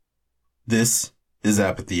This is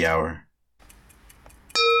Apathy Hour.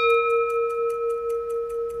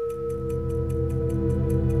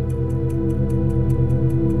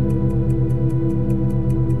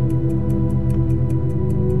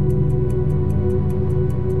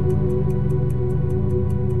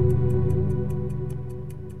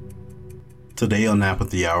 Today on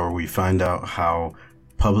Apathy Hour, we find out how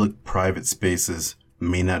public-private spaces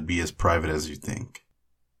may not be as private as you think.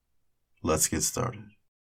 Let's get started.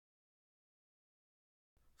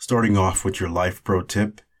 Starting off with your life pro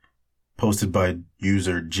tip, posted by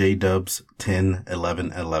user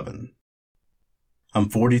JDubs101111. I'm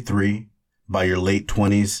 43. By your late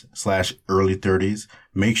 20s/early 30s,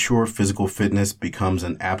 make sure physical fitness becomes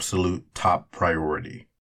an absolute top priority.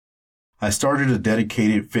 I started a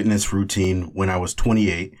dedicated fitness routine when I was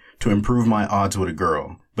 28 to improve my odds with a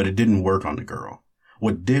girl, but it didn't work on the girl.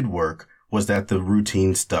 What did work was that the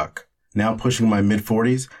routine stuck. Now pushing my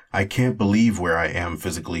mid-40s, I can't believe where I am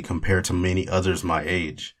physically compared to many others my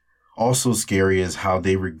age. Also scary is how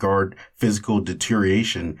they regard physical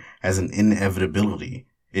deterioration as an inevitability.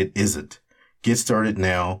 It isn't. Get started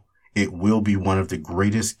now. It will be one of the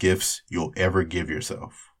greatest gifts you'll ever give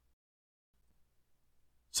yourself.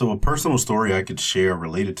 So a personal story I could share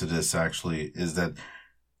related to this actually is that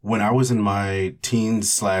when I was in my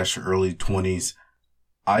teens/early 20s,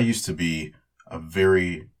 I used to be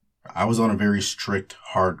I was on a very strict,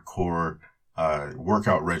 hardcore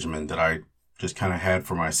workout regimen that I just kind of had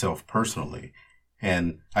for myself personally.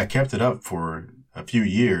 And I kept it up for a few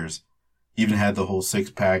years, even had the whole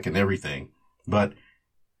six-pack and everything. But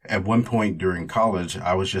at one point during college,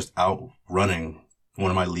 I was just out running,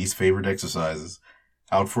 one of my least favorite exercises,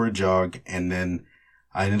 out for a jog, and then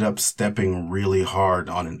I ended up stepping really hard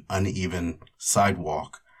on an uneven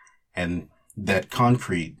sidewalk. And that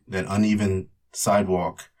uneven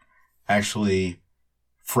sidewalk actually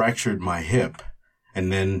fractured my hip.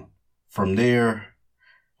 And then from there,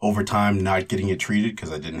 over time, not getting it treated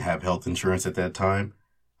because I didn't have health insurance at that time,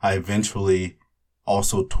 I eventually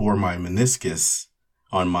also tore my meniscus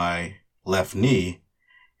on my left knee.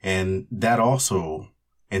 And that also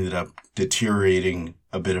ended up deteriorating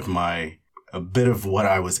a bit of what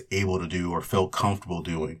I was able to do or felt comfortable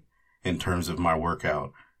doing in terms of my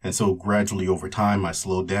workout. And so gradually over time, I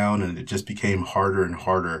slowed down and it just became harder and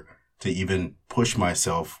harder to even push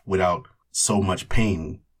myself without so much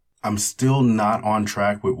pain. I'm still not on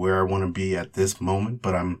track with where I want to be at this moment,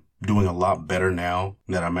 but I'm doing a lot better now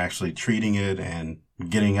that I'm actually treating it and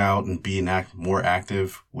getting out and being more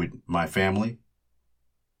active with my family.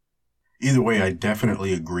 Either way, I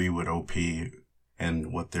definitely agree with OP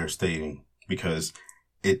and what they're stating, because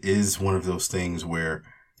it is one of those things where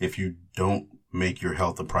if you don't make your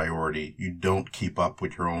health a priority, you don't keep up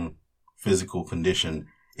with your own physical condition,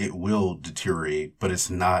 it will deteriorate, but it's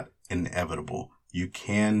not inevitable. You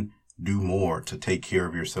can do more to take care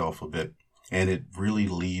of yourself a bit, and it really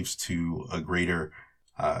leads to a greater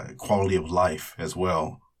quality of life as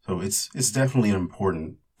well. So it's definitely an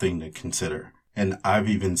important thing to consider. And I've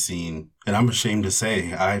even seen, and I'm ashamed to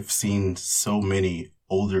say, I've seen so many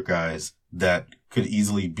older guys that could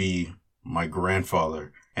easily be my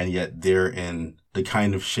grandfather, and yet they're in the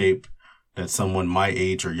kind of shape that someone my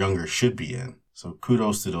age or younger should be in. So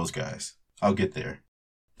kudos to those guys. I'll get there.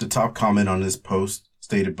 The top comment on this post,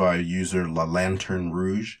 stated by user La Lanterne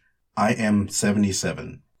Rouge, I am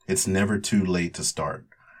 77. It's never too late to start.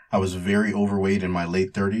 I was very overweight in my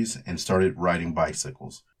late 30s and started riding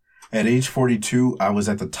bicycles. At age 42, I was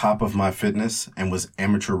at the top of my fitness and was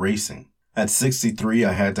amateur racing. At 63,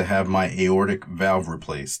 I had to have my aortic valve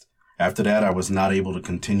replaced. After that, I was not able to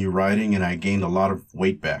continue riding and I gained a lot of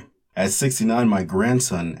weight back. At 69, my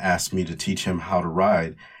grandson asked me to teach him how to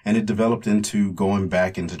ride, and it developed into going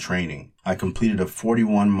back into training. I completed a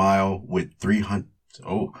 41-mile with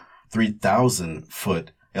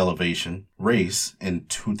 3,000-foot elevation race in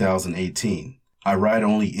 2018. I ride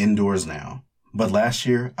only indoors now, but last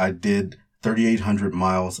year I did 3,800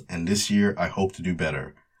 miles, and this year I hope to do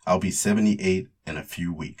better. I'll be 78 in a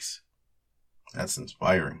few weeks. That's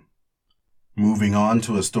inspiring. Moving on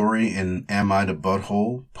to a story in Am I the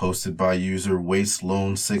Butthole, posted by user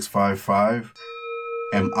WasteLone655.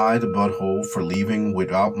 Am I the butthole for leaving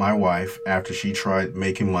without my wife after she tried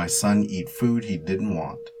making my son eat food he didn't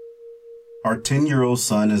want? Our 10-year-old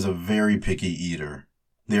son is a very picky eater.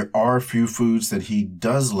 There are a few foods that he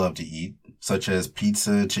does love to eat, such as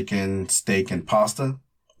pizza, chicken, steak, and pasta,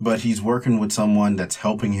 but he's working with someone that's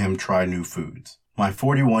helping him try new foods. My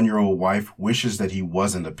 41-year-old wife wishes that he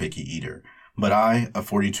wasn't a picky eater, but I, a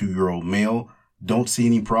 42-year-old male, don't see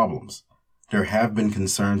any problems. There have been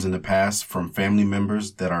concerns in the past from family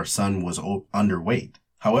members that our son was underweight.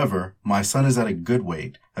 However, my son is at a good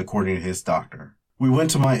weight, according to his doctor. We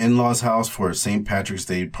went to my in-laws' house for a St. Patrick's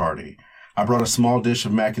Day party. I brought a small dish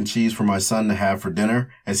of mac and cheese for my son to have for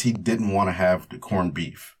dinner, as he didn't want to have the corned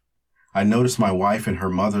beef. I noticed my wife and her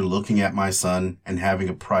mother looking at my son and having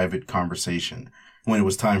a private conversation. When it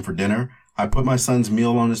was time for dinner, I put my son's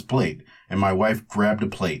meal on his plate, and my wife grabbed a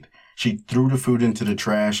plate. She threw the food into the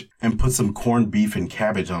trash and put some corned beef and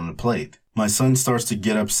cabbage on the plate. My son starts to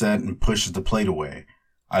get upset and pushes the plate away.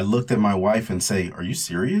 I looked at my wife and say, "Are you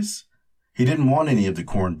serious?" He didn't want any of the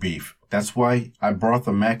corned beef. That's why I brought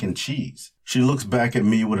the mac and cheese. She looks back at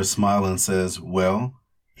me with a smile and says, "Well,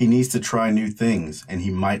 he needs to try new things and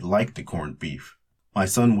he might like the corned beef." My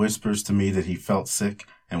son whispers to me that he felt sick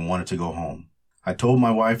and wanted to go home. I told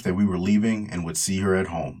my wife that we were leaving and would see her at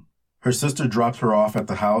home. Her sister dropped her off at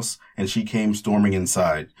the house and she came storming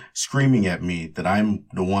inside, screaming at me that I'm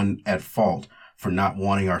the one at fault for not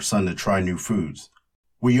wanting our son to try new foods.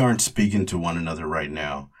 We aren't speaking to one another right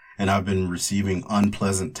now, and I've been receiving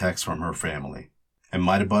unpleasant texts from her family. Am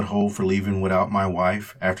I the butthole for leaving without my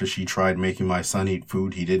wife after she tried making my son eat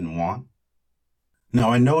food he didn't want?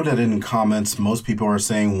 Now, I know that in comments, most people are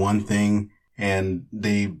saying one thing, and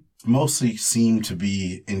they mostly seem to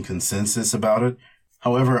be in consensus about it.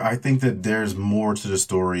 However, I think that there's more to the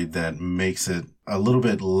story that makes it a little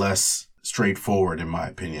bit less straightforward, in my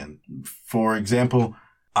opinion. For example,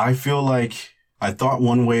 I feel like I thought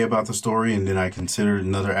one way about the story, and then I considered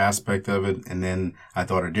another aspect of it, and then I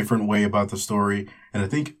thought a different way about the story. And I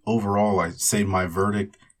think overall, I'd say my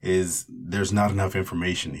verdict is there's not enough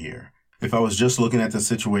information here. If I was just looking at the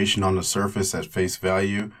situation on the surface at face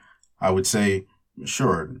value, I would say,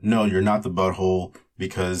 sure, no, you're not the butthole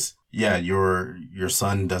because, yeah, your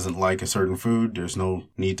son doesn't like a certain food. There's no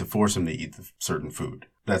need to force him to eat the certain food.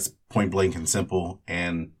 That's point blank and simple.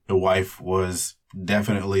 And the wife was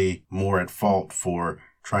definitely more at fault for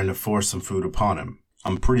trying to force some food upon him.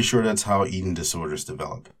 I'm pretty sure that's how eating disorders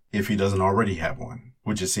develop, if he doesn't already have one,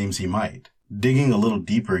 which it seems he might. Digging a little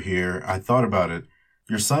deeper here, I thought about it.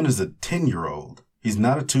 Your son is a 10-year-old. He's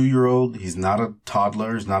not a 2-year-old. He's not a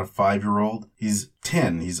toddler. He's not a 5-year-old. He's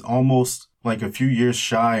 10. He's almost like a few years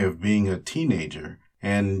shy of being a teenager.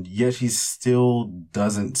 And yet he still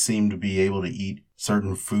doesn't seem to be able to eat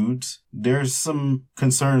certain foods. There's some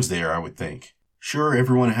concerns there, I would think. Sure,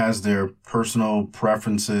 everyone has their personal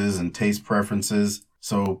preferences and taste preferences,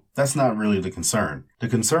 so that's not really the concern. The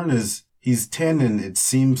concern is he's 10 and it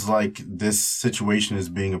seems like this situation is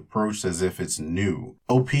being approached as if it's new.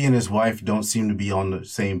 OP and his wife don't seem to be on the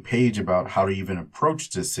same page about how to even approach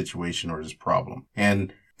this situation or this problem.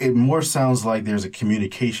 And it more sounds like there's a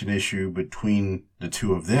communication issue between the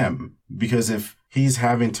two of them, because if he's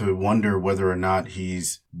having to wonder whether or not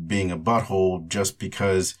he's being a butthole just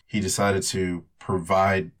because he decided to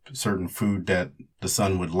provide certain food that the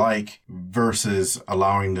son would like versus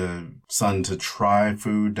allowing the son to try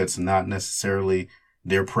food that's not necessarily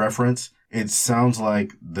their preference, it sounds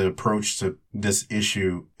like the approach to this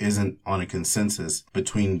issue isn't on a consensus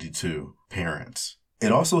between the two parents.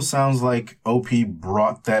 It also sounds like OP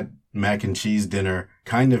brought that mac and cheese dinner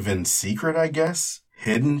kind of in secret, I guess,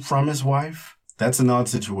 hidden from his wife. That's an odd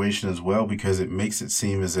situation as well because it makes it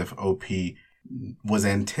seem as if OP was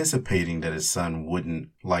anticipating that his son wouldn't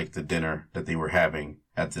like the dinner that they were having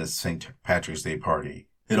at the St. Patrick's Day party.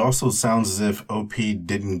 It also sounds as if OP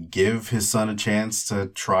didn't give his son a chance to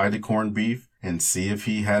try the corned beef and see if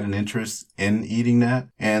he had an interest in eating that.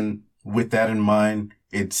 And with that in mind,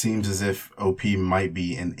 it seems as if OP might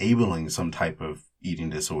be enabling some type of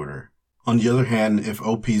eating disorder. On the other hand, if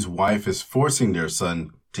OP's wife is forcing their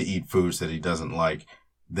son to eat foods that he doesn't like,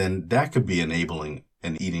 then that could be enabling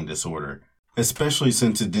an eating disorder, especially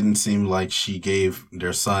since it didn't seem like she gave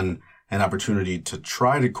their son an opportunity to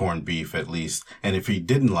try the corned beef at least, and if he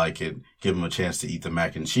didn't like it, give him a chance to eat the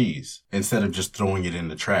mac and cheese, instead of just throwing it in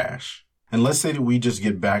the trash. And let's say that we just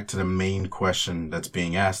get back to the main question that's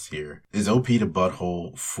being asked here. Is OP the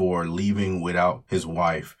butthole for leaving without his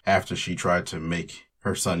wife after she tried to make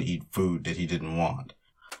her son eat food that he didn't want?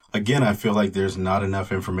 Again, I feel like there's not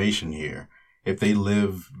enough information here. If they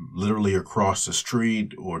live literally across the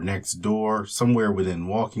street or next door, somewhere within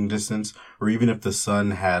walking distance, or even if the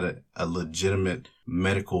son had a legitimate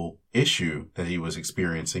medical issue that he was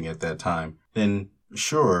experiencing at that time, then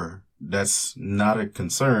sure, that's not a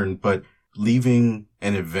concern, but leaving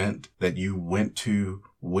an event that you went to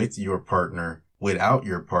with your partner without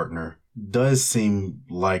your partner does seem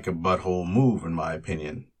like a butthole move, in my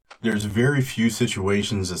opinion. There's very few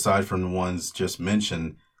situations aside from the ones just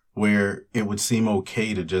mentioned where it would seem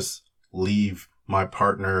okay to just leave my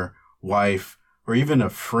partner, wife, or even a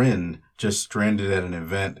friend just stranded at an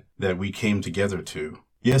event that we came together to.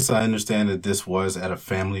 Yes, I understand that this was at a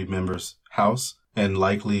family member's house, and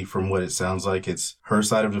likely from what it sounds like, it's her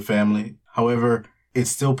side of the family. However,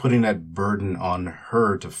 it's still putting that burden on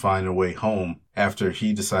her to find a way home after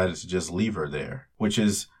he decided to just leave her there, which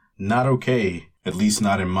is not okay, at least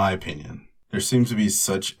not in my opinion. There seems to be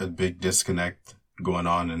such a big disconnect going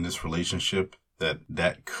on in this relationship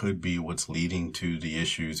that could be what's leading to the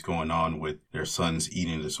issues going on with their son's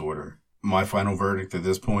eating disorder. My final verdict at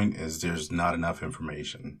this point is there's not enough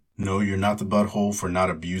information. No, you're not the butthole for not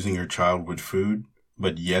abusing your child with food,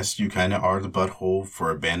 but yes, you kind of are the butthole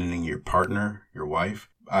for abandoning your partner, your wife.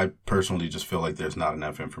 I personally just feel like there's not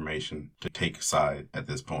enough information to take a side at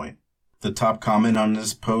this point. The top comment on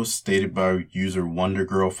this post stated by user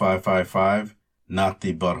WonderGirl555, not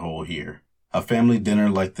the butthole here. A family dinner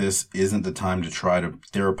like this isn't the time to try to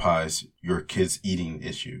therapize your kid's eating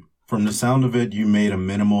issue. From the sound of it, you made a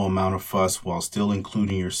minimal amount of fuss while still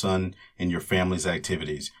including your son in your family's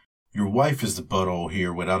activities. Your wife is the butthole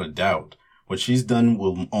here without a doubt. What she's done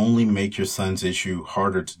will only make your son's issue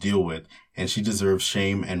harder to deal with, and she deserves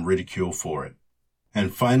shame and ridicule for it.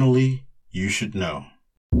 And finally, you should know.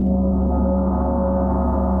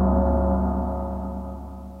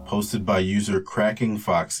 Posted by user Cracking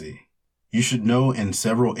Foxy. You should know in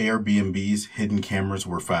several Airbnbs hidden cameras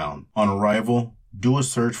were found. On arrival, do a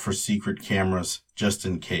search for secret cameras just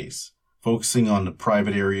in case, focusing on the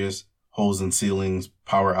private areas, holes in ceilings,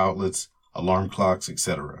 power outlets, alarm clocks,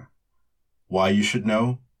 etc. Why you should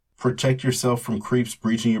know? Protect yourself from creeps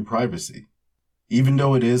breaching your privacy. Even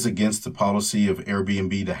though it is against the policy of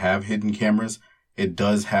Airbnb to have hidden cameras, it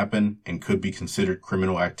does happen and could be considered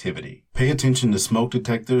criminal activity. Pay attention to smoke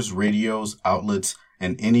detectors, radios, outlets,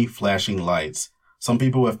 and any flashing lights. Some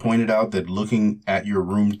people have pointed out that looking at your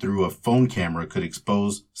room through a phone camera could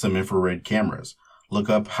expose some infrared cameras. Look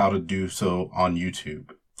up how to do so on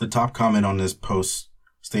YouTube. The top comment on this post,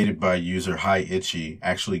 stated by user Hi Itchy,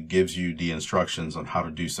 actually gives you the instructions on how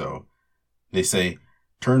to do so. They say,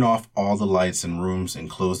 turn off all the lights in rooms and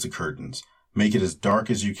close the curtains. Make it as dark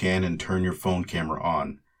as you can and turn your phone camera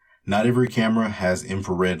on. Not every camera has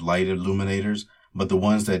infrared light illuminators, but the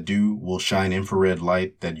ones that do will shine infrared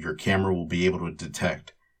light that your camera will be able to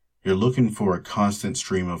detect. You're looking for a constant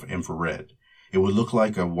stream of infrared. It would look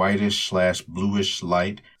like a whitish/bluish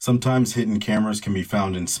light. Sometimes hidden cameras can be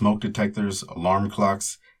found in smoke detectors, alarm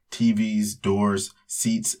clocks, TVs, doors,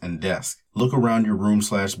 seats, and desks. Look around your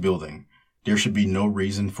room/building. There should be no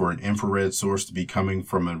reason for an infrared source to be coming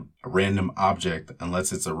from a random object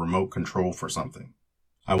unless it's a remote control for something.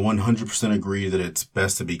 I 100% agree that it's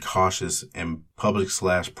best to be cautious in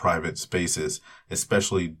public/private spaces,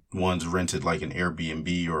 especially ones rented like an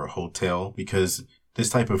Airbnb or a hotel, because this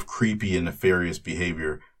type of creepy and nefarious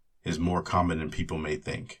behavior is more common than people may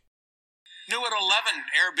think. New at 11,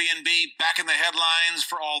 Airbnb back in the headlines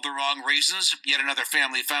for all the wrong reasons. Yet another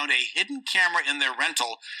family found a hidden camera in their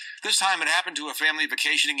rental. This time it happened to a family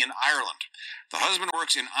vacationing in Ireland. The husband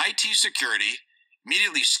works in IT security,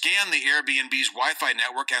 immediately scanned the Airbnb's Wi-Fi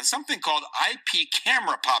network, and something called IP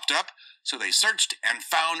camera popped up, so they searched and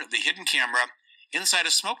found the hidden camera inside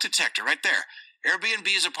a smoke detector right there. Airbnb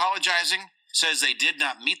is apologizing, says they did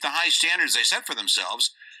not meet the high standards they set for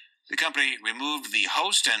themselves. The company removed the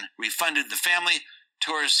host and refunded the family.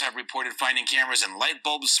 Tourists have reported finding cameras in light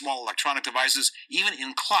bulbs, small electronic devices, even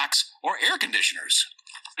in clocks or air conditioners.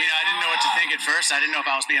 You know, I didn't know what to think at first. I didn't know if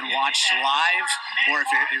I was being watched live or if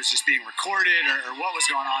it was just being recorded or what was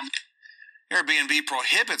going on. Airbnb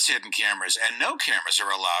prohibits hidden cameras, and no cameras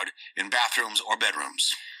are allowed in bathrooms or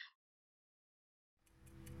bedrooms.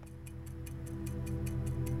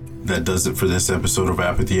 That does it for this episode of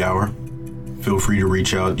Apathy Hour. Feel free to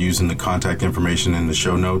reach out using the contact information in the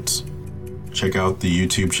show notes. Check out the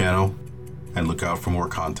YouTube channel and look out for more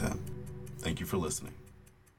content. Thank you for listening.